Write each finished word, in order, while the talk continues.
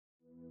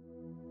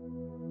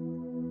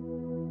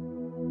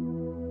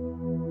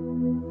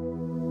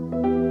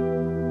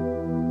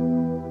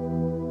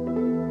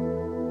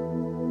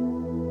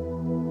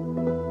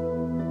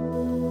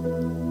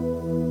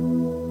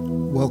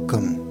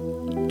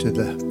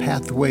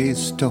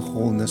Pathways to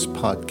Wholeness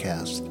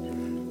podcast.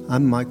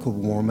 I'm Michael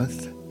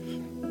Warmoth,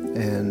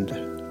 and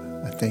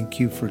I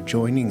thank you for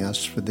joining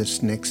us for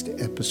this next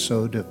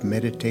episode of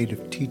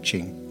meditative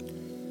teaching.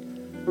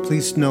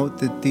 Please note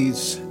that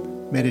these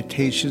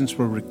meditations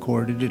were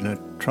recorded in a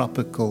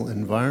tropical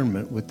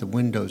environment with the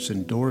windows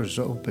and doors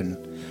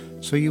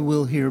open, so you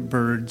will hear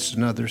birds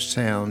and other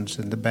sounds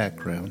in the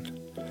background.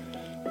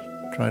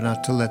 Try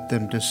not to let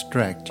them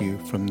distract you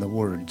from the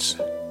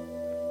words.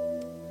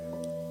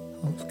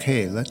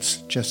 Okay, let's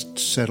just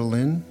settle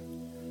in,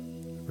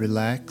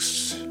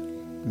 relax,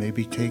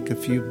 maybe take a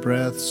few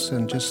breaths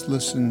and just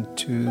listen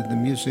to the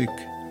music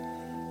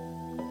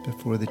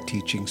before the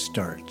teaching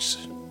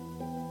starts.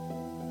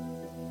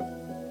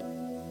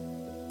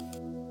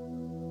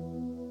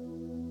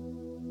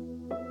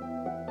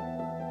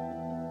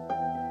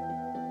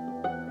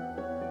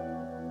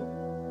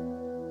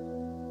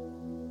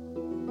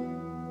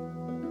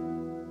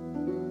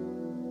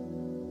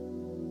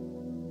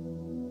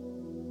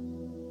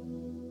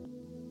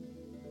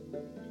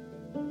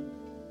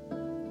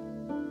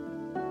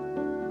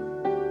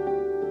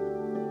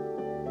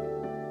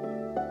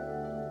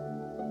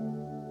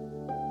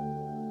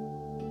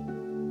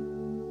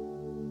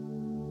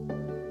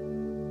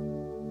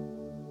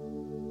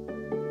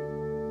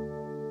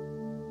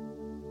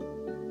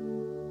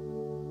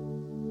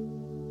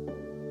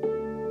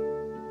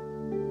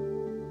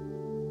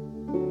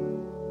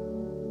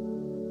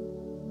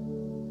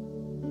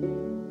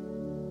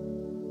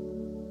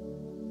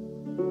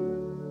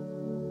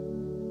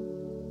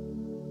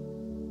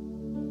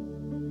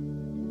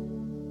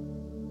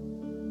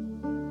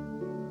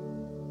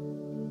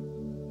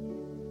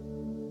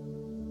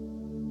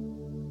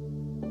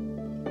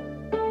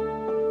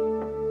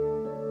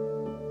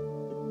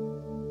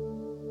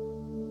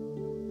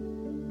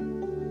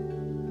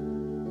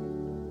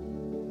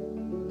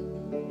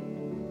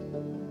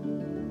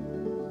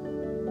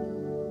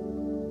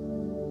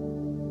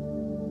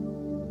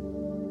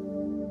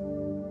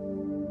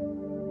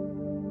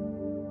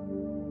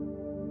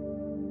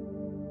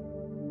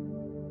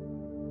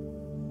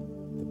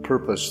 The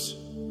purpose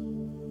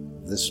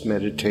of this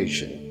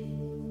meditation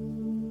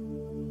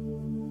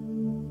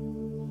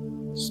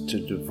is to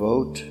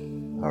devote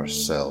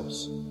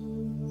ourselves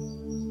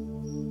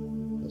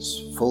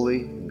as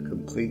fully and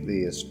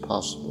completely as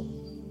possible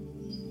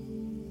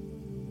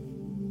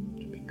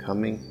to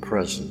becoming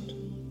present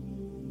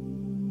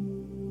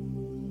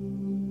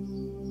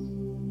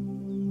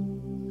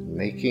and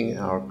making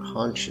our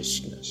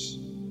consciousness,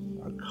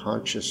 our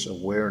conscious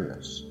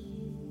awareness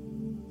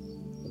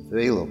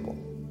available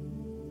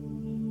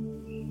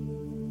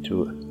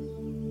to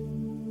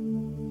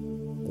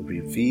the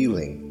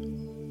revealing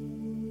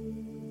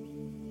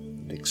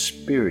and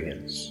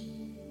experience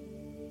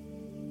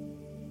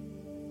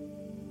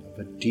of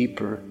a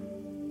deeper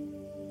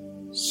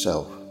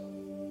self,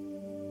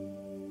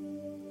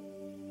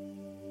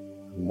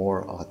 a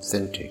more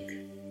authentic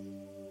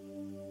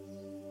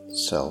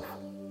self.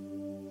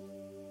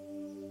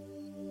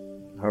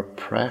 Our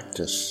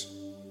practice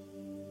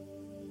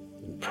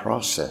and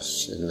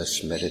process in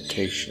this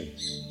meditation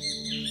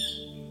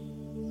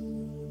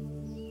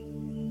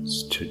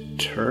is to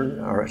turn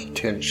our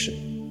attention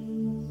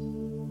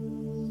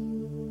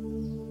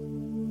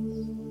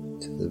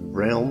to the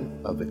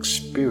realm of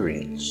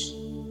experience,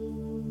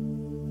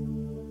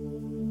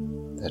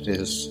 that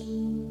is,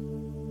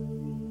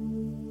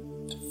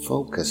 to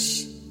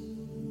focus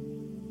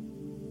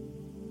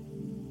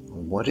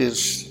on what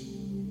is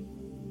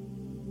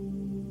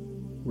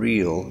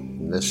real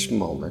in this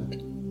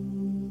moment,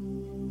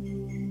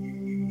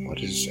 what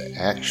is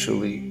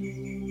actually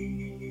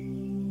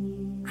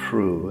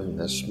true in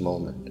this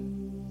moment,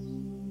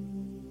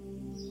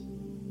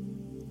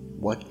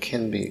 what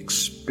can be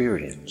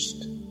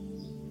experienced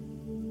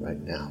right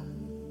now.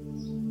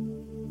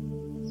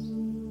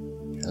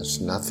 It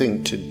has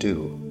nothing to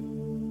do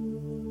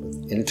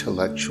with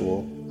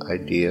intellectual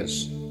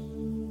ideas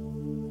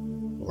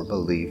or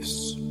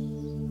beliefs.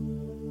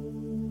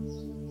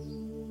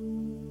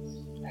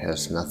 It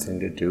has nothing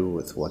to do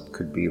with what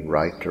could be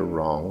right or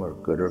wrong or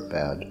good or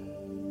bad.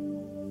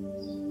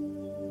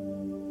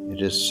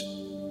 It is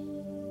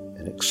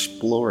an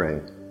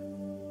exploring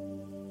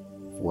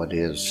of what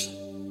is,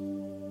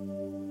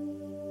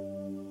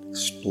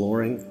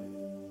 exploring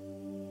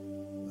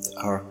with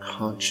our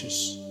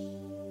conscious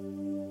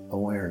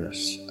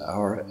awareness,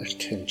 our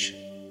attention.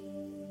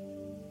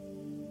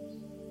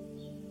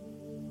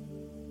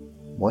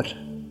 What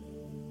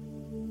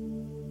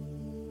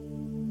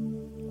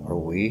are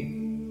we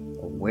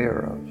aware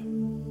of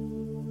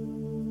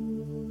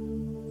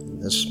in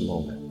this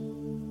moment?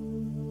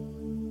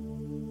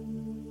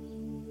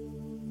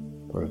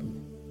 For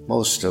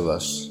most of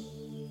us,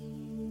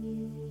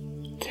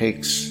 it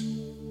takes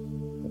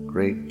a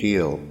great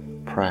deal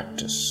of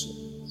practice,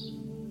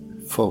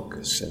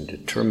 focus, and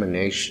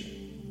determination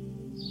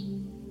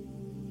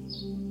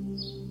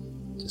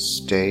to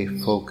stay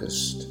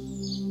focused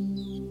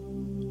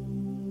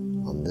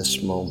on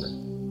this moment.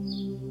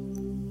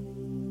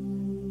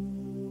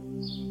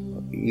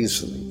 We're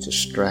easily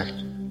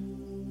distracted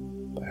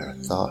by our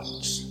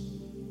thoughts,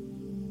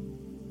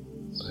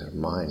 by our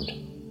mind.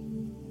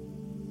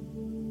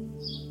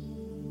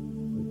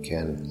 We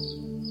can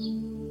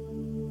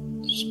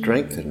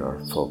strengthen our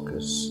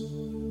focus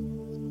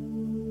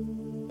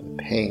by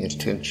paying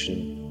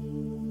attention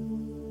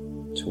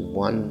to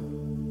one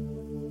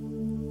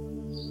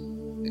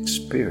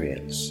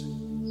experience.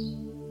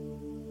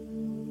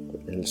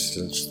 For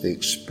instance, the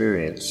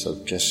experience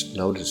of just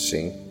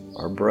noticing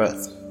our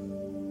breath,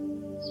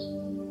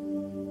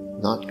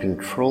 not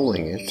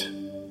controlling it,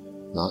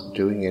 not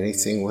doing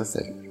anything with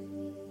it,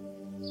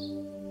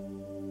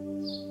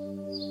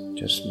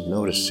 just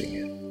noticing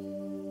it.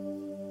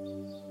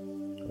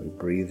 Are we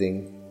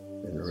breathing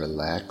in a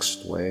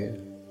relaxed way?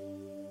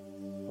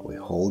 Are we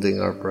holding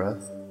our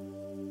breath?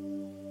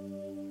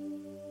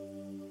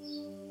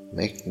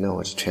 Make no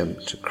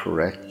attempt to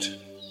correct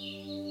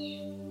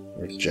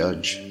or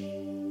judge.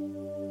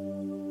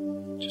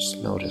 Just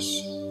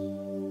notice.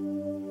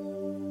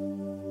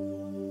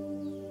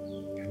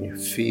 Can you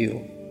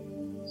feel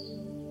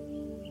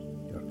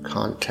your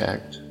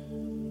contact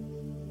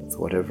with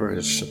whatever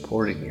is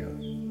supporting you?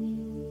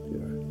 If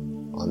you're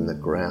on the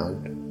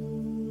ground,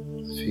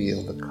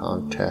 feel the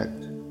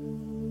contact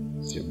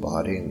with your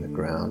body and the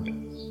ground.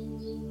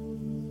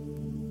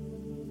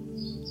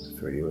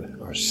 If you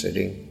are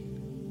sitting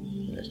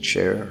in a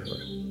chair,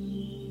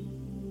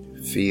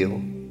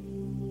 feel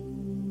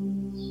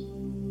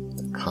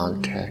the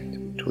contact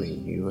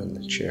between you and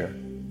the chair.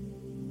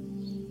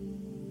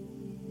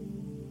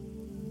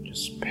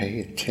 Just pay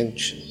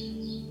attention.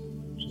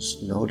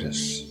 Just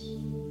notice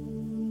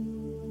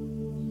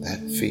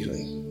that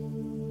feeling.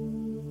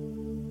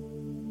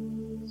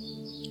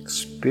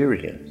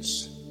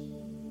 Experience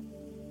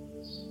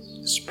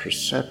is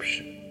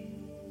perception.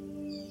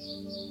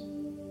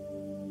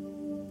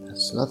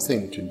 Has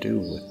nothing to do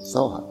with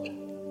thought.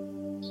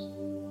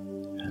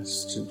 It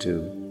has to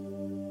do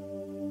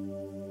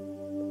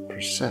with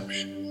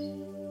perception.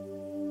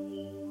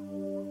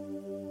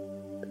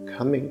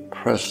 Becoming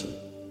present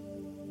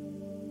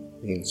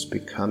means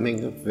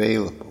becoming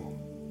available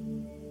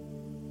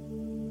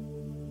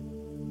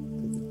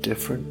to the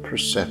different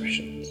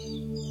perceptions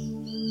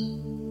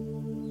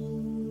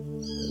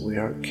that we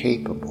are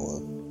capable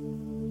of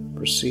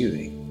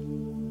perceiving.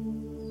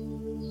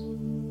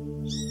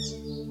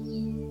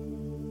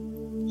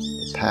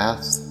 The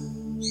path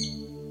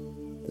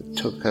that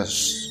took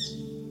us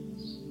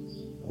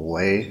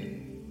away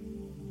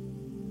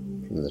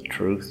from the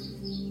truth,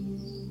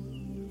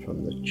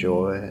 from the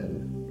joy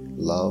and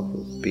love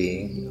of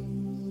being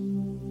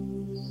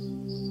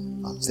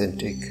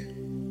authentic,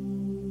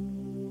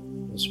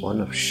 was one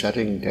of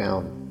shutting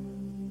down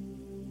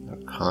our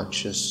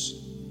conscious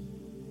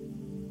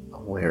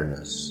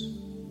awareness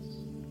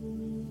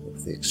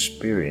of the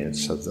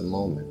experience of the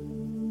moment.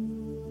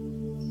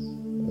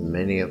 For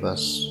many of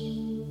us,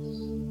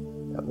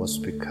 that was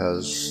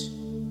because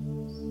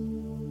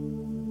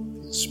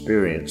the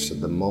experience of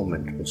the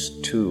moment was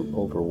too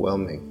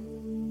overwhelming,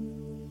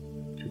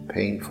 too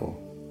painful,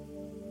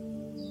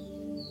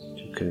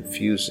 too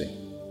confusing.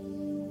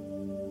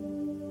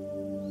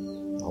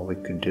 All we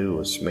could do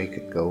was make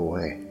it go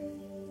away.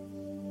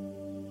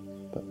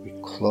 But we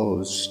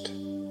closed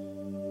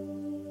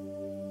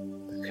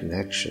the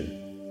connection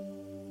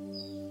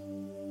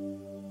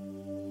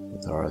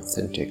with our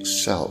authentic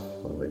self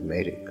when we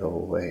made it go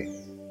away.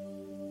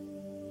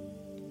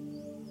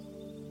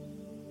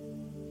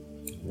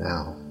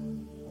 Now,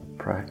 our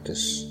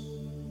practice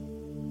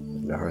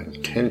and our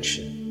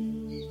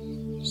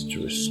intention is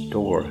to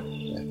restore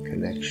that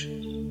connection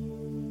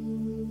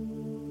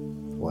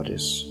with what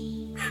is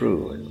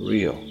true and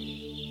real,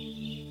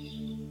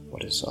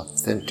 what is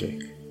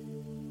authentic.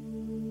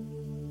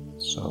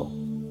 So,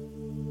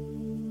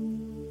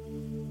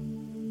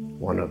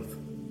 one of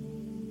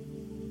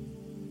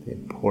the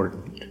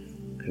important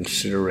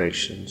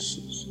considerations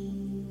is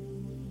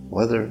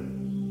whether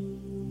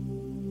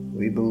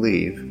we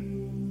believe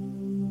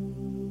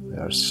we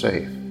are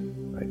safe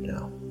right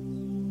now,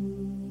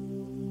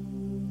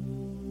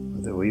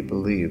 whether we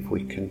believe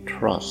we can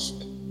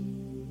trust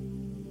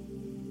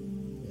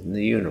in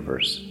the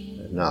universe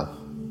enough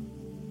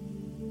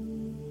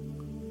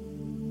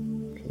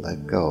to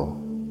let go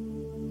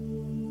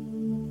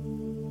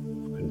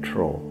of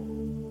control,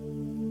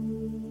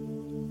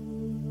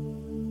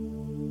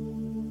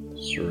 to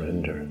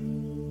surrender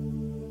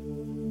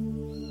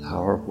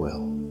our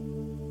will,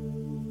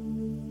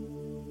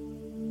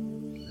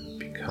 and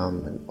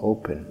become an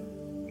open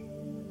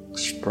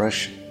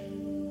expression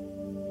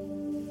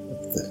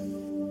of the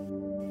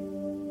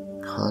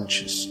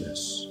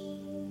consciousness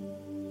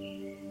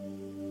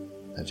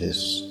that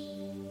is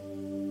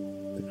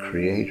the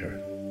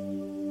creator,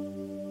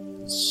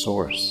 the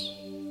source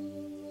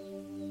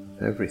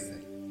of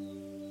everything.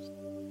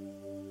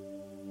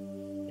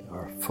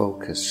 Our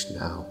focus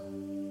now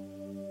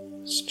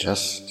is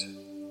just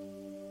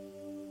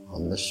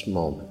on this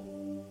moment.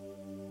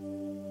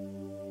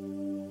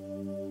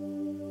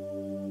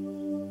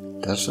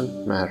 It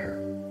doesn't matter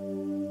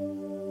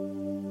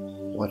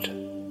what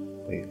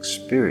we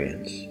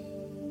experience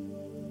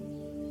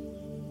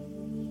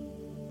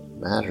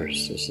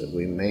matters is that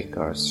we make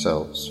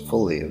ourselves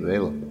fully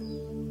available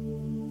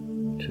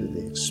to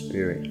the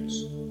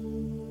experience.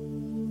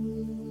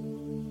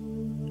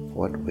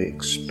 What we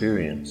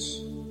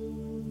experience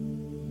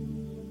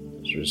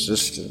is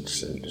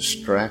resistance and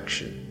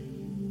distraction.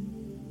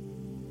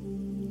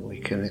 We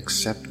can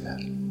accept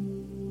that.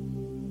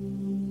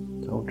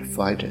 Don't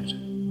fight it.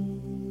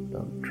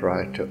 Don't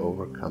try to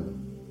overcome it.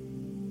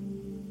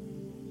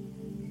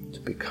 To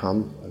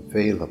become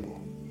available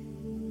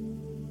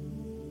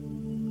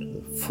to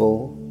the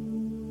full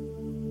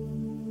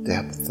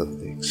depth of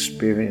the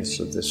experience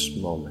of this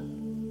moment,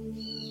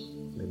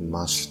 we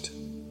must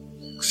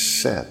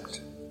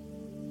accept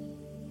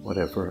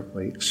whatever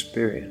we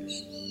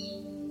experience.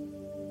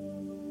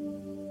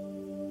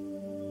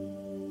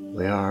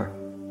 We are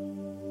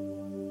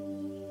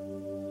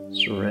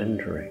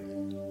surrendering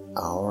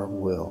our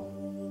will,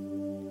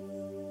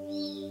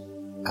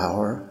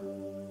 our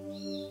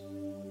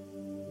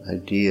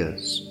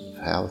ideas of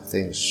how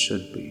things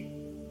should be,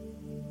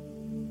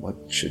 what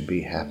should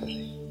be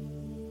happening,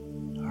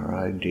 our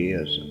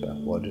ideas about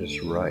what is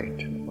right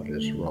and what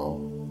is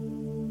wrong,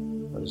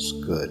 what is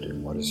good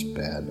and what is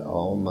bad,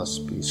 all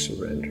must be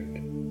surrendered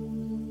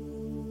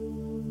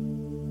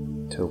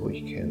till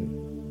we can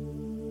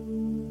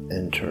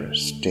enter a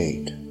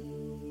state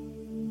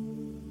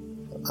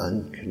of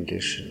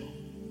unconditional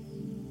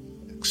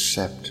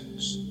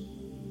acceptance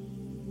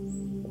of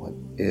what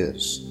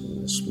is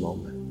in this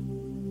moment.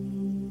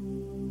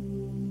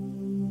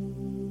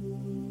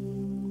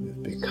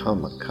 We've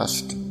become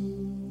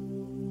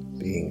accustomed to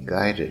being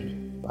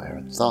guided by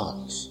our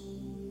thoughts,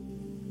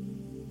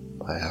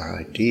 by our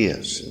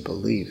ideas and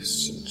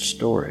beliefs and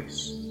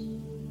stories.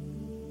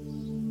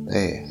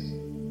 They have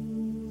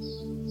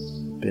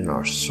been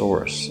our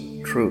source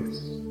of truth,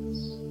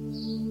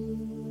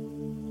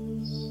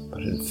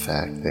 but in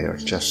fact they are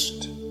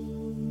just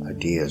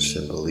ideas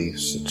and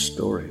beliefs and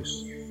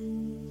stories.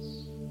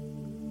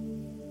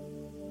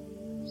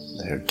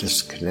 They are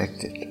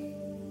disconnected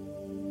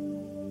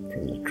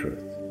from the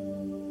truth.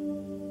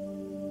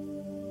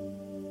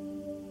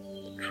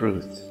 The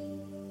truth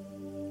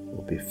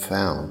will be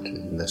found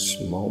in this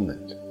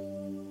moment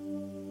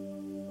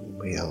when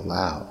we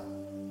allow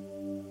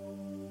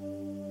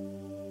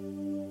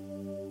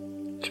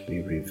to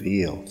be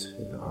revealed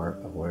in our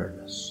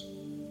awareness.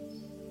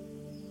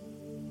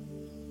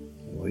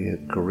 We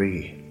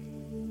agree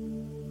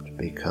to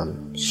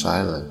become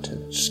silent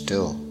and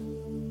still,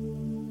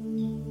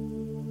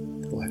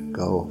 to let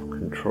go of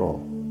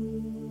control,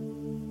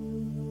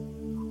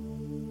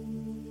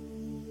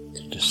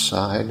 to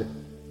decide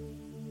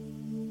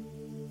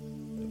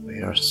that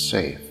we are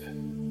safe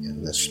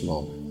in this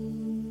moment,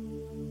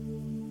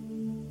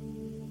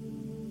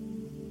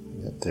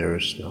 and that there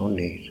is no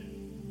need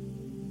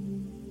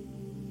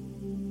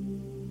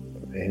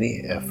for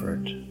any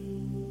effort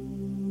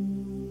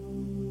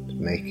to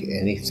make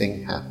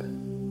anything happen.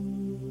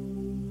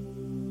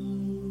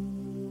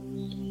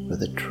 For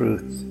the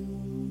truth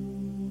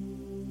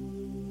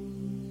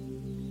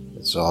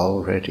is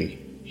already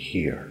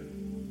here,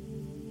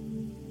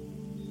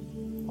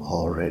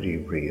 already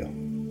real.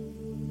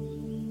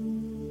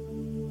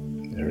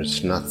 There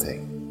is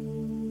nothing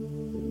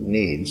it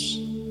needs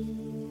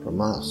from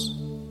us.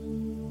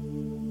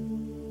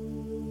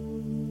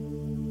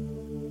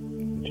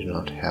 We do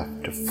not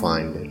have to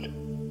find it.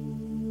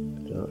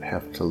 We do not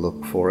have to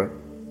look for it.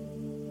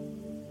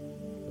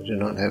 We do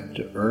not have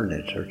to earn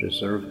it or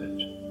deserve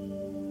it,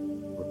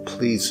 or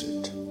please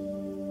it,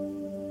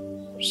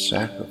 or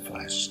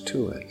sacrifice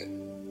to it.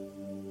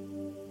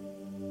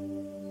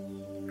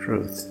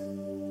 Truth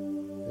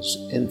is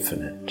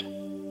infinite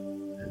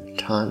and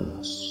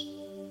timeless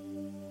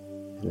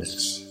in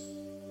its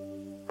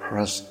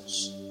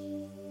presence.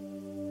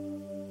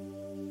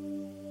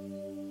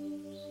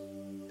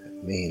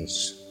 That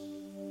means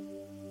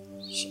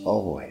it's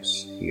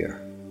always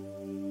here,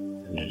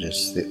 and it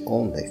is the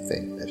only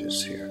thing that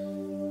is here.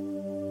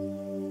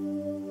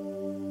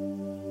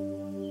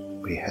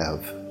 We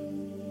have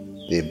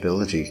the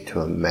ability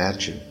to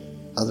imagine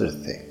other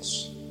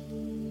things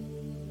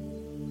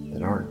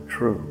that aren't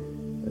true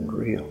and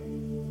real.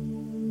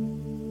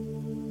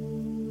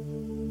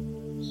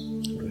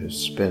 We've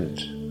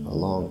spent a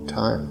long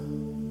time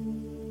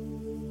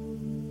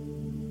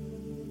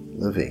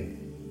living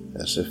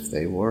as if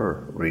they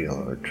were real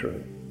or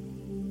true,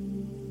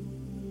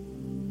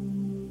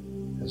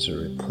 as a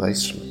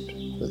replacement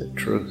for the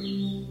truth,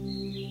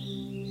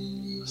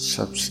 a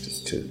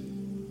substitute.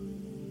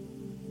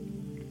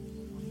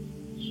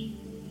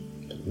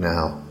 But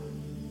now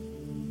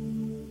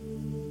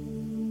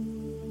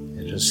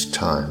it is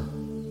time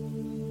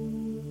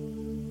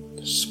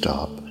to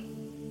stop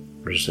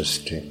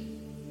resisting,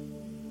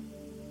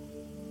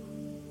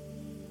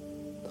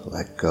 to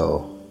let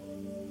go,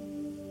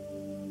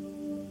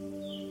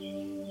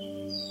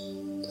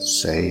 to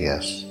say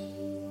yes,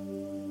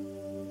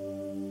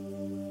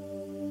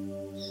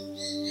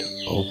 to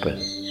open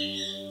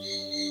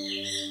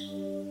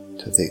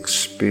to the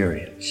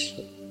experience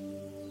of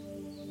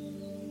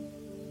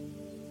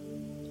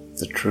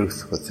the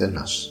truth within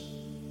us.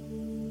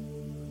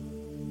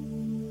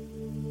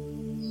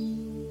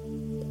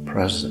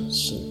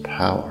 presence and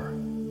power,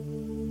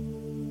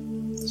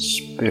 the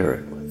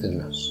Spirit within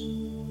us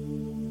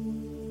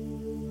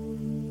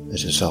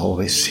that is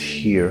always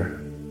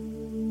here.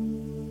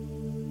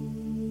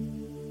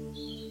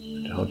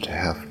 We don't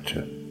have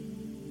to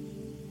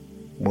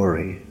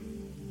worry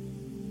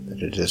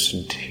that it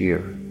isn't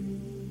here.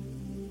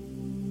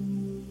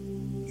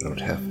 We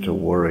don't have to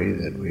worry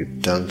that we've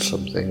done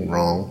something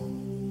wrong,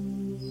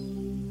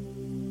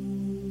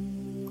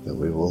 that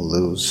we will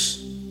lose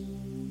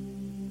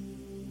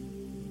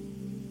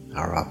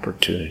our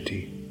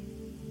opportunity.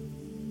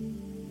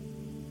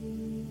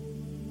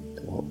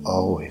 It will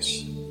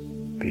always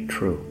be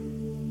true.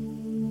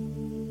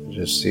 It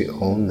is the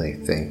only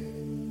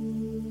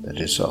thing that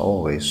is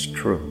always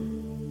true.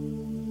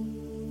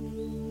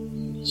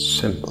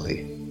 Simply,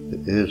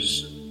 it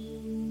is.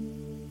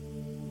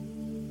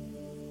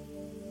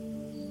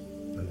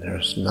 And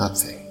there's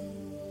nothing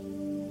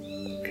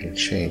that can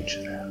change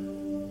that.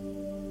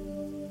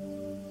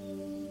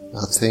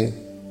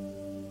 Nothing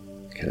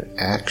can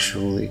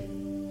actually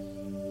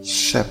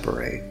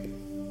separate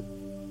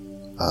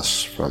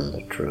us from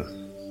the truth.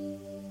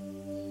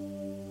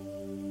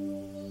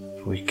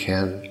 If we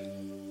can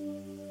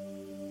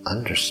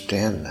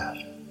understand that,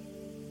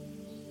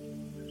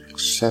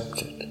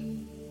 accept it,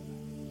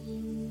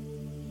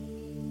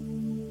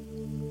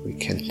 we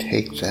can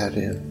take that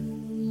in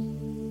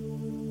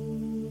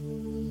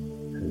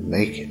and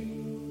make it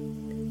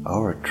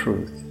our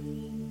truth,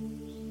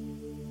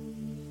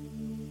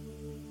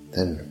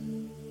 then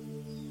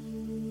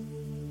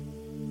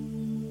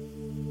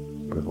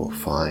we will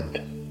find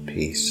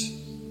peace,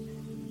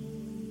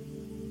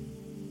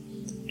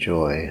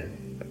 joy,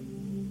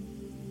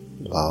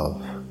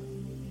 love,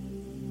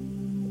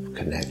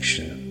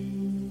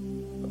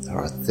 connection with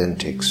our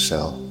authentic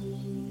self,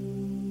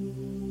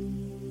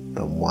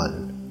 the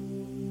one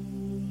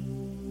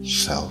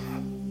self.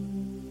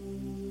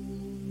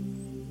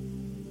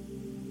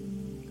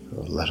 So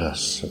let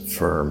us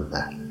affirm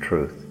that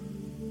truth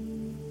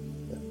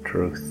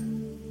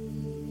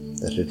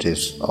that it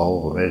is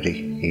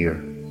already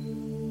here,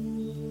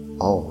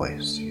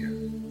 always here,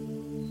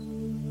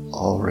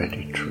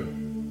 already true.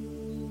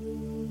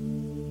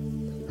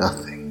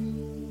 Nothing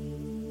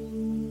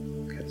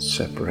can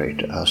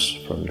separate us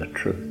from the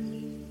truth.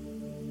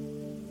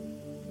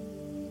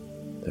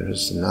 There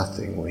is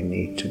nothing we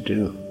need to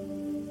do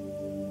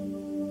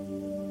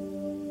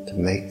to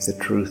make the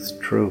truth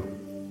true.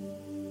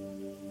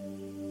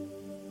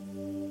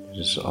 It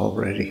is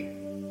already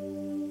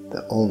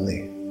the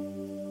only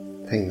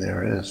thing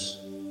there is.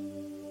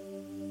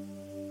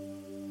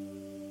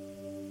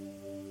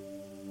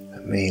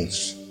 That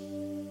means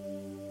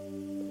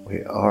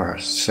we are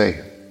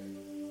safe.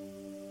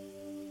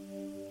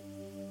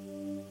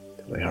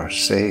 We are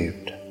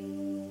saved.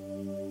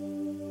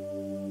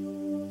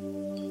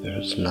 There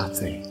is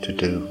nothing to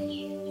do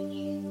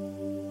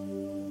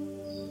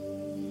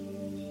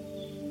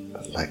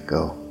but let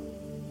go.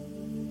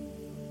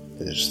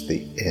 It is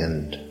the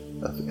end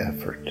of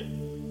effort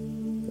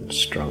and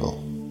struggle.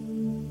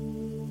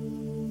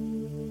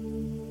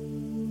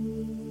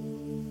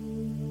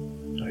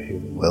 Are you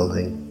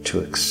willing to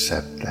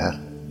accept that?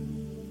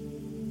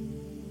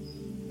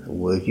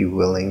 Will you be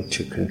willing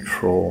to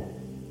control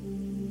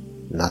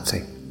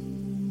nothing?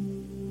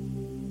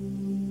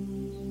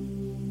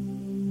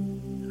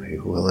 Are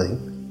you willing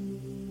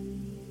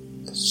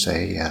to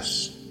say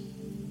yes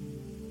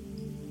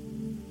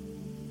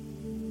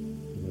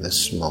in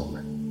this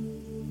moment?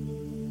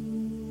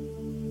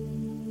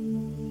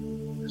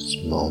 This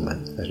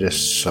moment that is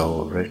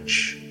so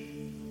rich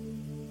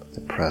with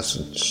the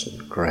presence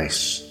and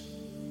grace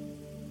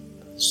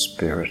of the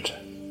Spirit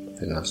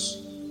within us.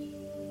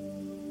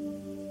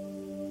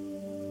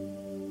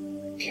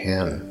 We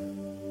can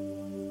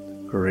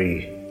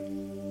agree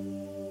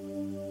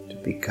to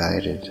be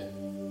guided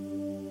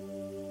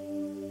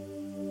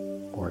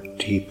more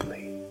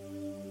deeply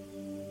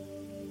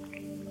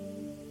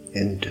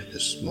into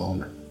this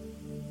moment.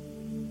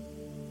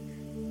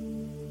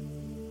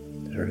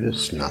 There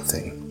is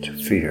nothing to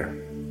fear.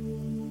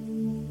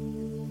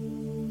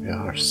 We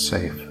are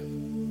safe.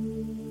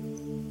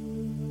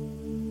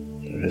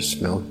 There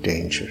is no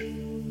danger,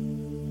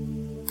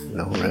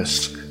 no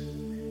risk.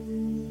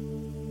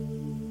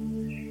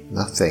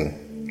 Nothing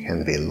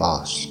can be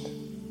lost.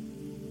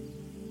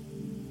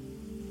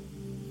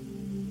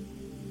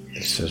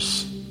 This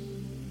is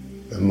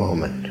the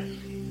moment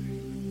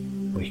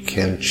we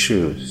can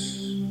choose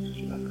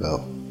to let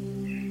go.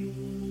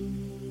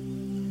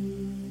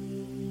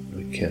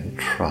 We can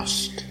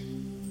trust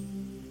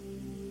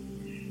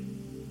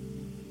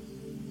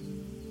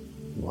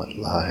what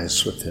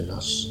lies within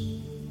us.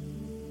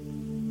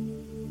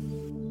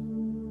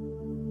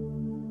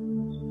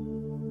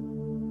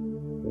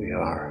 We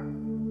are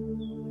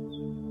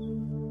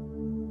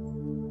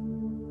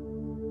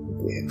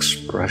the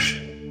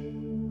expression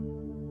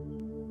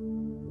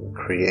and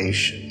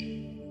creation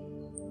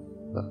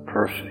of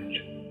perfect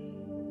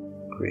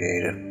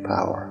creative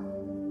power.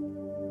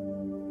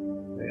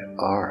 We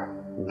are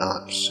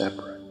not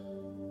separate.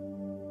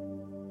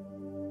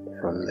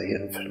 from the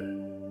infinite.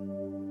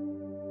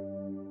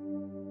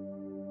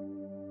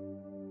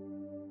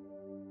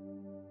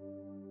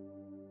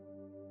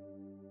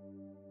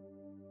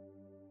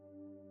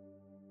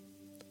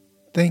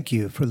 Thank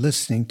you for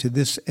listening to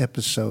this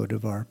episode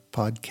of our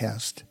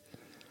podcast.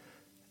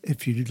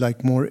 If you'd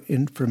like more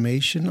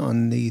information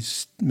on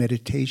these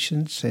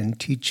meditations and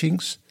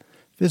teachings,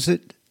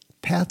 visit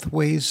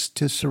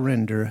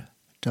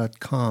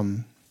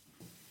pathwaystosurrender.com.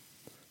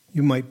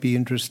 You might be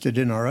interested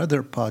in our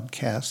other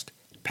podcast,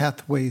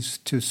 Pathways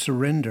to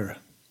Surrender.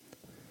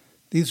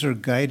 These are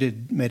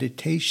guided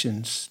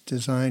meditations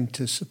designed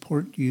to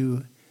support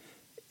you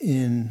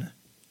in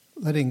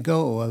letting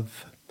go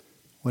of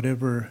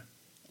whatever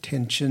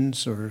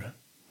tensions or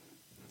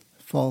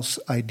false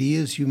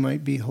ideas you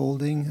might be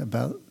holding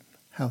about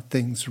how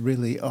things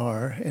really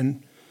are,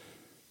 and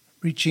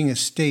reaching a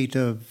state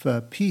of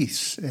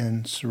peace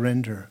and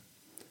surrender.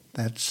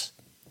 That's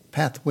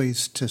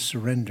Pathways to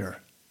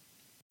Surrender.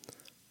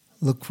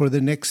 Look for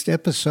the next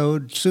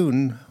episode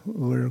soon.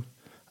 We're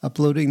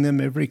uploading them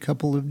every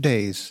couple of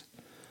days.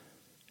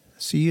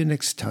 See you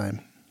next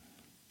time.